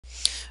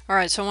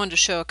Alright, so I wanted to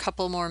show a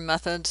couple more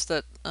methods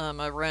that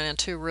I ran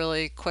into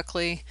really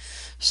quickly.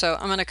 So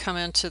I'm going to come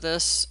into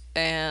this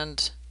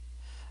and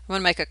I'm going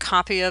to make a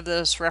copy of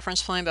this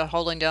reference plane by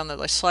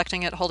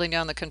selecting it, holding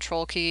down the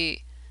control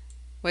key,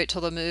 wait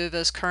till the move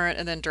is current,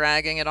 and then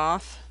dragging it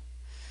off.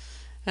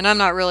 And I'm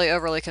not really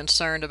overly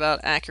concerned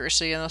about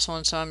accuracy in this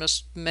one, so I'm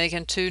just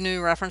making two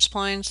new reference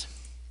planes.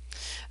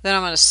 Then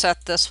I'm going to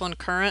set this one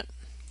current.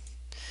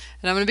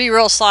 And I'm going to be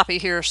real sloppy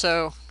here,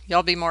 so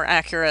y'all be more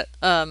accurate.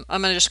 I'm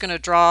just going to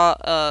draw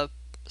a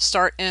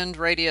start end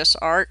radius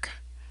arc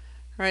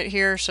right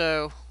here,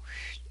 so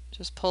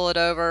just pull it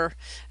over.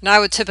 And I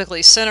would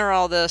typically center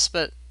all this,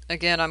 but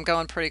again, I'm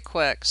going pretty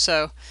quick,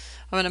 so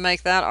I'm going to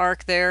make that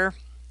arc there.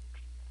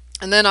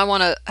 And then I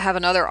want to have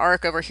another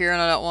arc over here,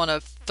 and I don't want to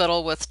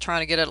fiddle with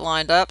trying to get it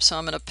lined up, so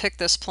I'm going to pick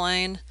this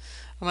plane.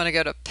 I'm going to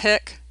go to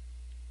pick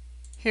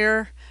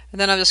here, and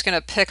then I'm just going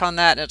to pick on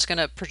that, and it's going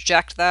to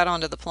project that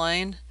onto the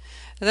plane.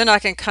 And then I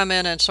can come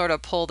in and sort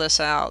of pull this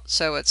out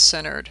so it's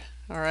centered.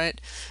 Alright,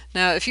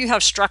 now if you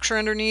have structure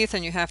underneath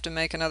and you have to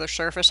make another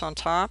surface on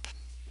top,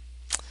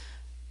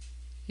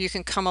 you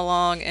can come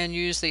along and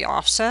use the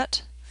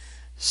offset.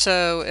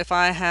 So if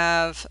I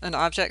have an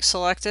object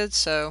selected,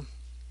 so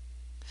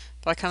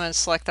if I come and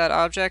select that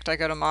object, I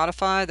go to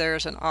modify,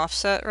 there's an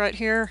offset right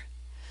here,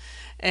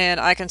 and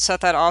I can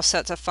set that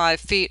offset to 5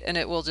 feet and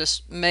it will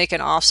just make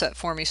an offset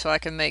for me so I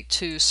can make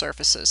two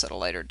surfaces at a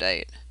later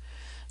date.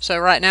 So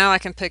right now I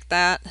can pick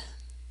that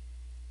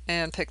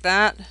and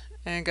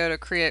go to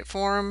create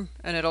form,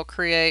 and it'll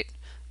create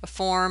a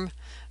form.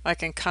 I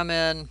can come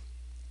in,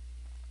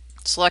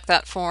 select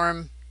that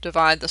form,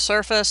 divide the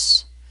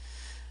surface,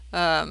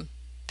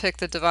 pick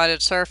the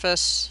divided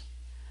surface,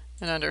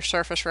 and under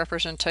surface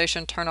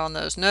representation turn on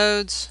those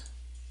nodes,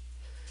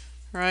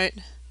 right?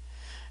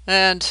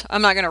 And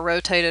I'm not going to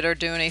rotate it or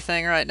do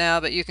anything right now,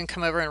 but you can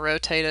come over and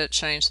rotate it,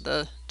 change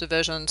the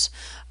divisions.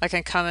 I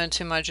can come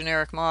into my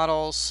generic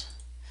models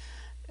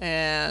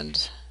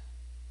and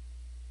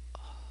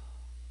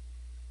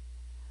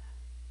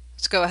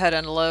let's go ahead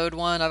and load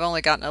one. I've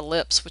only got an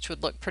ellipse, which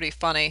would look pretty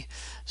funny.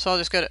 So I'll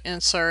just go to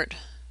Insert,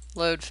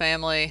 Load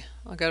Family.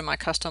 I'll go to my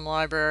custom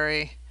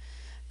library,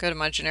 go to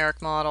my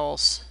generic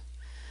models,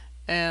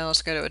 and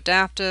let's go to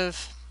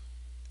Adaptive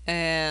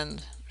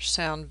and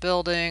Sound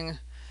Building.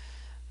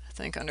 I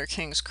think under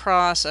King's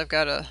Cross I've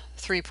got a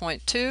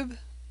 3-point tube.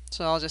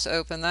 So I'll just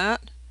open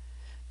that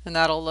and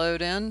that'll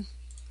load in.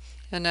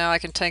 And now I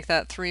can take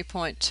that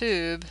 3-point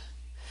tube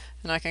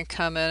and I can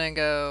come in and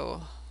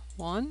go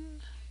 1,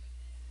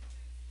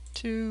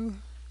 2,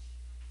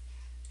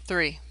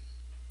 3,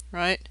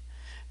 right?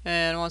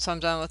 And once I'm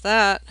done with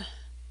that,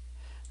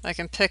 I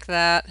can pick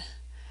that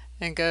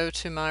and go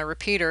to my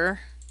repeater,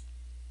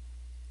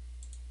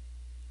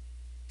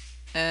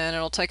 and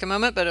it'll take a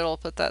moment, but it'll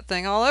put that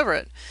thing all over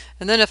it.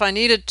 And then if I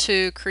needed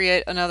to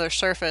create another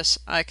surface,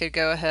 I could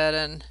go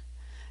ahead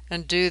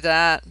and do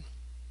that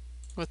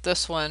with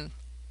this one,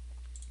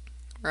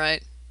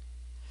 right?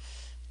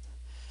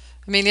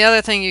 I mean, the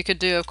other thing you could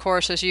do, of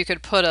course, is you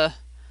could put a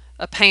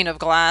pane of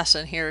glass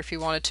in here if you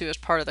wanted to as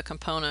part of the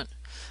component.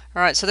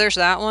 Alright, so there's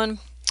that one.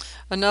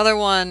 Another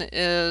one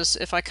is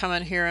if I come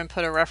in here and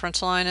put a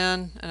reference line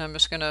in, and I'm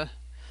just going to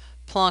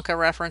plunk a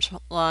reference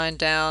line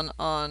down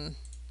on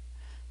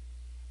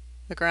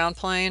the ground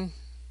plane,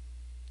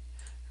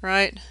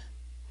 right?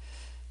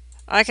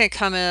 I can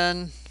come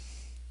in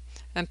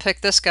and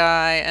pick this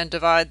guy and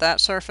divide that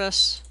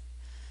surface,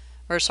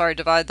 or sorry,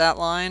 divide that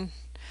line.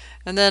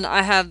 And then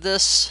I have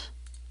this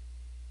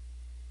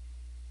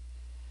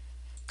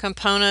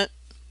component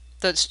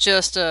that's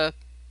just a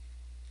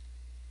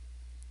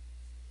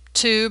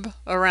tube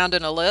around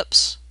an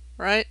ellipse,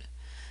 right?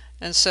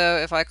 And so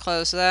if I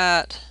close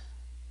that,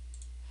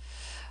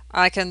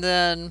 I can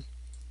then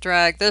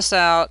drag this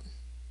out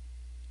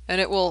and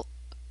it will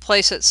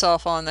place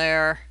itself on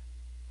there,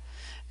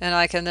 and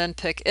I can then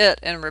pick it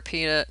and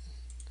repeat it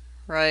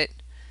right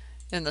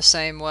in the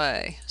same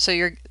way. So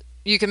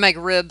you can make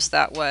ribs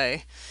that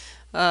way.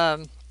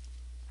 I'm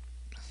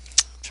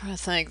trying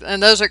to think,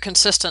 and those are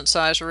consistent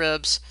size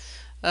ribs.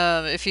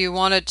 If you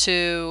wanted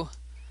to,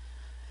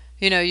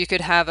 you know, you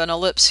could have an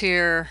ellipse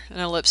here,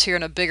 and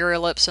a bigger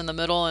ellipse in the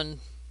middle, and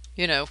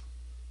you know,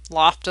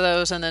 loft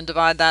those and then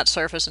divide that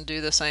surface and do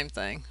the same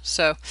thing.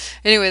 So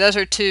anyway, those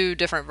are two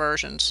different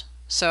versions.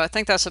 So I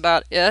think that's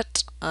about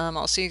it.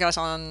 I'll see you guys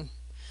at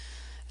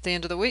the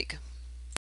end of the week.